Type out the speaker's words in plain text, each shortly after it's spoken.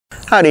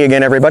Howdy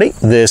again, everybody.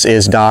 This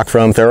is Doc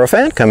from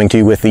Thorofan coming to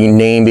you with the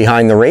name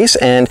behind the race,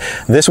 and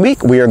this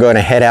week we are going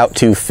to head out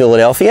to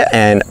Philadelphia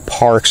and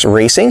PARX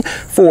Racing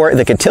for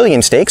the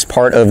Cotillion Stakes,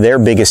 part of their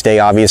biggest day,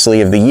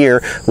 obviously, of the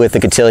year, with the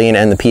Cotillion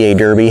and the PA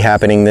Derby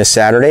happening this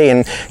Saturday.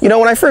 And, you know,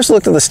 when I first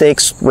looked at the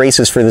stakes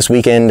races for this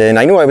weekend, and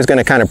I knew I was going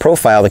to kind of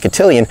profile the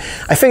Cotillion,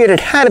 I figured it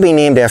had to be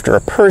named after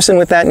a person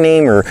with that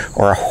name or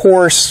a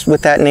horse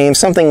with that name,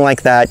 something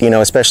like that, you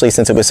know, especially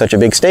since it was such a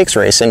big stakes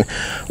race. And,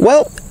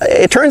 well,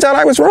 it turns out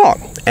I was wrong.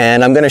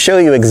 And I'm going to show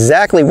you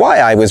exactly why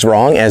I was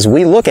wrong as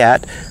we look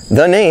at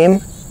the name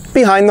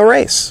behind the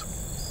race.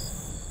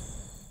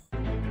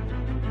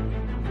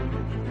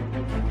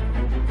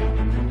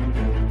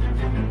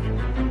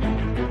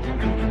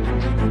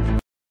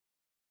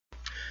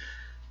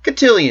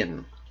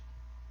 Cotillion.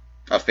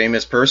 A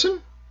famous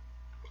person?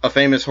 A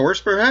famous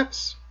horse,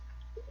 perhaps?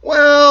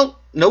 Well,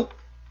 nope.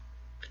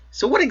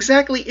 So what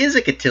exactly is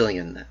a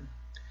cotillion, then?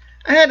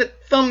 I had to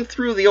thumb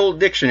through the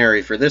old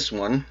dictionary for this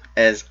one,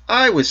 as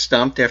I was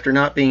stumped after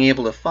not being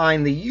able to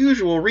find the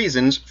usual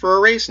reasons for a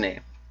race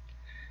name.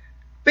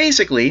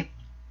 Basically,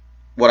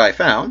 what I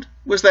found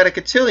was that a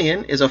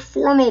cotillion is a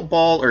formal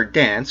ball or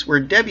dance where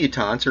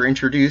debutantes are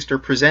introduced or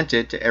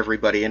presented to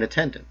everybody in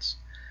attendance.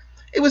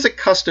 It was a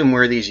custom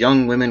where these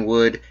young women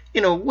would,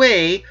 in a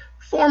way,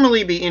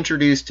 formally be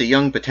introduced to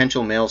young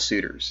potential male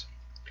suitors.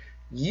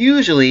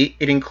 Usually,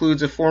 it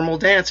includes a formal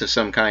dance of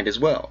some kind as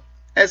well,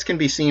 as can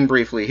be seen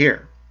briefly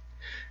here.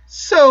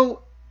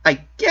 So,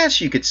 I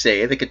guess you could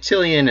say the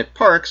Cotillion at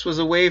PARX was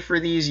a way for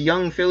these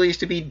young fillies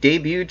to be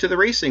debuted to the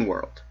racing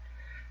world,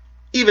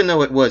 even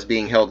though it was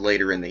being held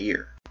later in the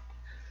year.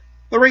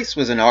 The race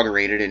was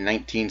inaugurated in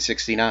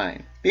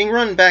 1969, being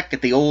run back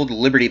at the old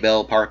Liberty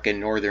Bell Park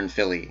in northern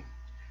Philly.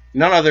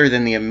 None other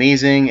than the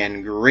amazing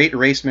and great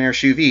race mare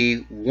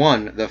Chevy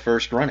won the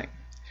first running.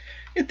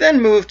 It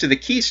then moved to the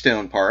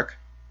Keystone Park,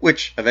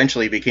 which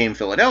eventually became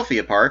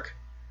Philadelphia Park,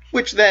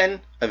 which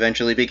then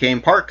eventually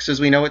became PARX as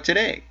we know it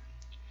today.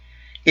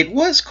 It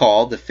was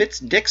called the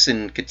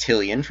Fitz-Dixon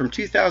Cotillion from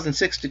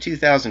 2006 to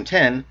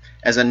 2010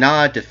 as a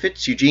nod to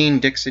Fitz Eugene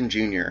Dixon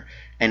Jr.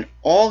 and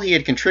all he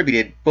had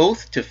contributed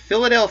both to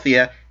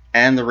Philadelphia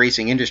and the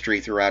racing industry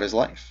throughout his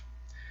life.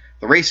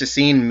 The race has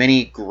seen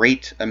many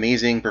great,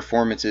 amazing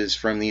performances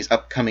from these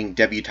upcoming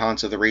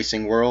debutantes of the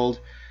racing world.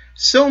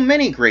 So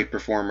many great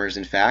performers,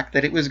 in fact,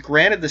 that it was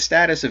granted the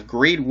status of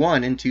Grade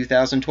 1 in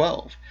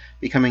 2012,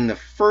 becoming the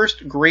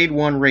first Grade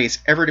 1 race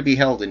ever to be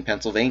held in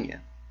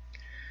Pennsylvania.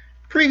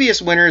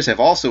 Previous winners have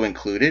also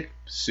included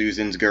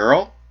Susan's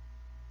Girl,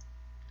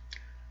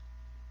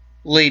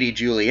 Lady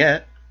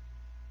Juliet,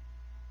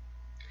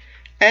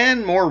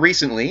 and more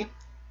recently,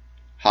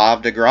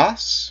 Havre de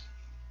Grace,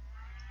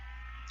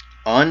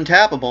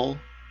 Untappable,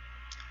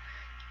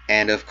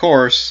 and of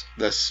course,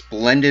 the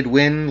splendid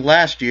win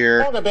last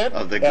year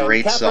of the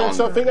great Songbird.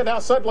 Sophia now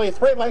suddenly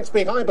 3 lengths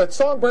behind, but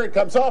Songbird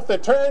comes off the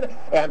turn,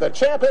 and the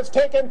champ has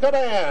taken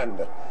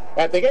command.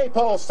 At the 8th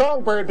hole,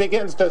 Songbird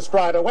begins to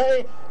stride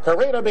away.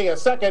 Karina be a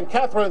second,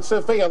 Catherine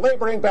Sophia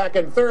laboring back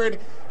in third.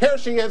 Here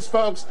she is,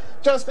 folks.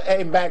 Just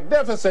a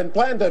magnificent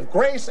blend of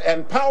grace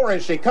and power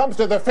as she comes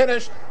to the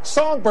finish.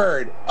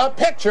 Songbird, a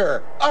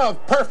picture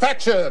of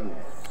perfection.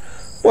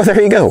 Well,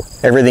 there you go.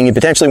 Everything you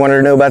potentially wanted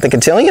to know about the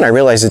Cotillion. I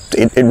realize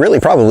it really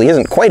probably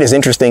isn't quite as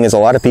interesting as a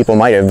lot of people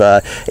might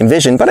have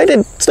envisioned, but I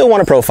did still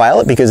want to profile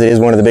it because it is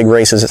one of the big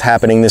races that's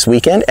happening this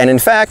weekend. And in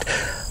fact,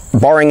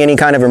 barring any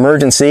kind of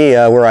emergency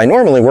where I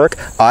normally work,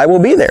 I will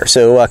be there.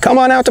 So come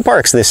on out to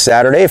PARX this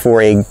Saturday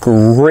for a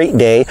great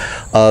day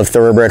of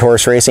thoroughbred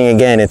horse racing.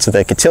 Again, it's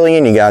the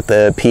Cotillion. You got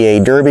the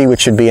PA Derby,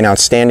 which should be an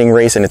outstanding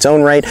race in its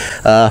own right.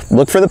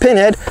 Look for the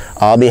pinhead.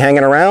 I'll be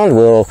hanging around.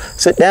 We'll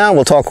sit down.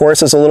 We'll talk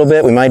horses a little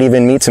bit. We might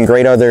even meet some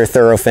great other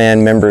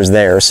Thorofan members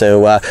there.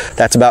 So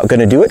that's about going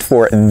to do it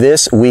for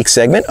this week's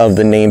segment of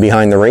The Name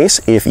Behind the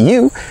Race. If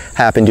you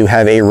happen to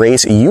have a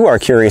race you are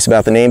curious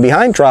about the name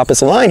behind, drop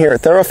us a line here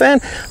at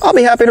Thorofan. I'll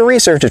be happy to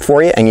research it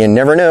for you, and you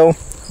never know,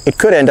 it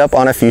could end up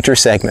on a future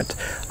segment.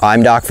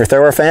 I'm Doc for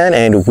Thorofan,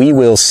 and we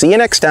will see you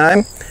next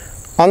time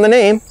on The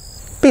Name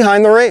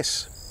Behind the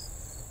Race.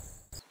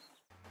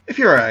 If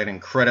you're an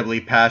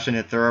incredibly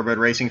passionate thoroughbred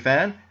racing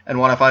fan and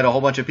want to find a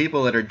whole bunch of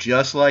people that are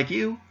just like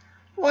you,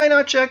 why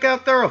not check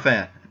out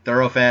Thorofan at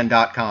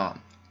Thorofan.com.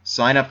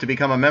 Sign up to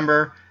become a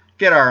member,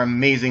 get our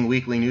amazing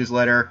weekly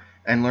newsletter,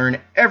 and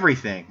learn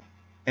everything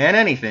and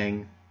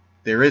anything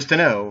there is to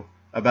know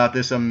about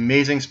this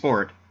amazing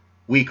sport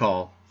we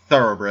call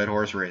thoroughbred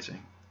horse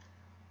racing.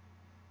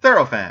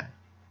 Thorofan,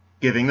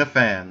 giving the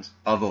fans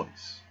a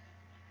voice.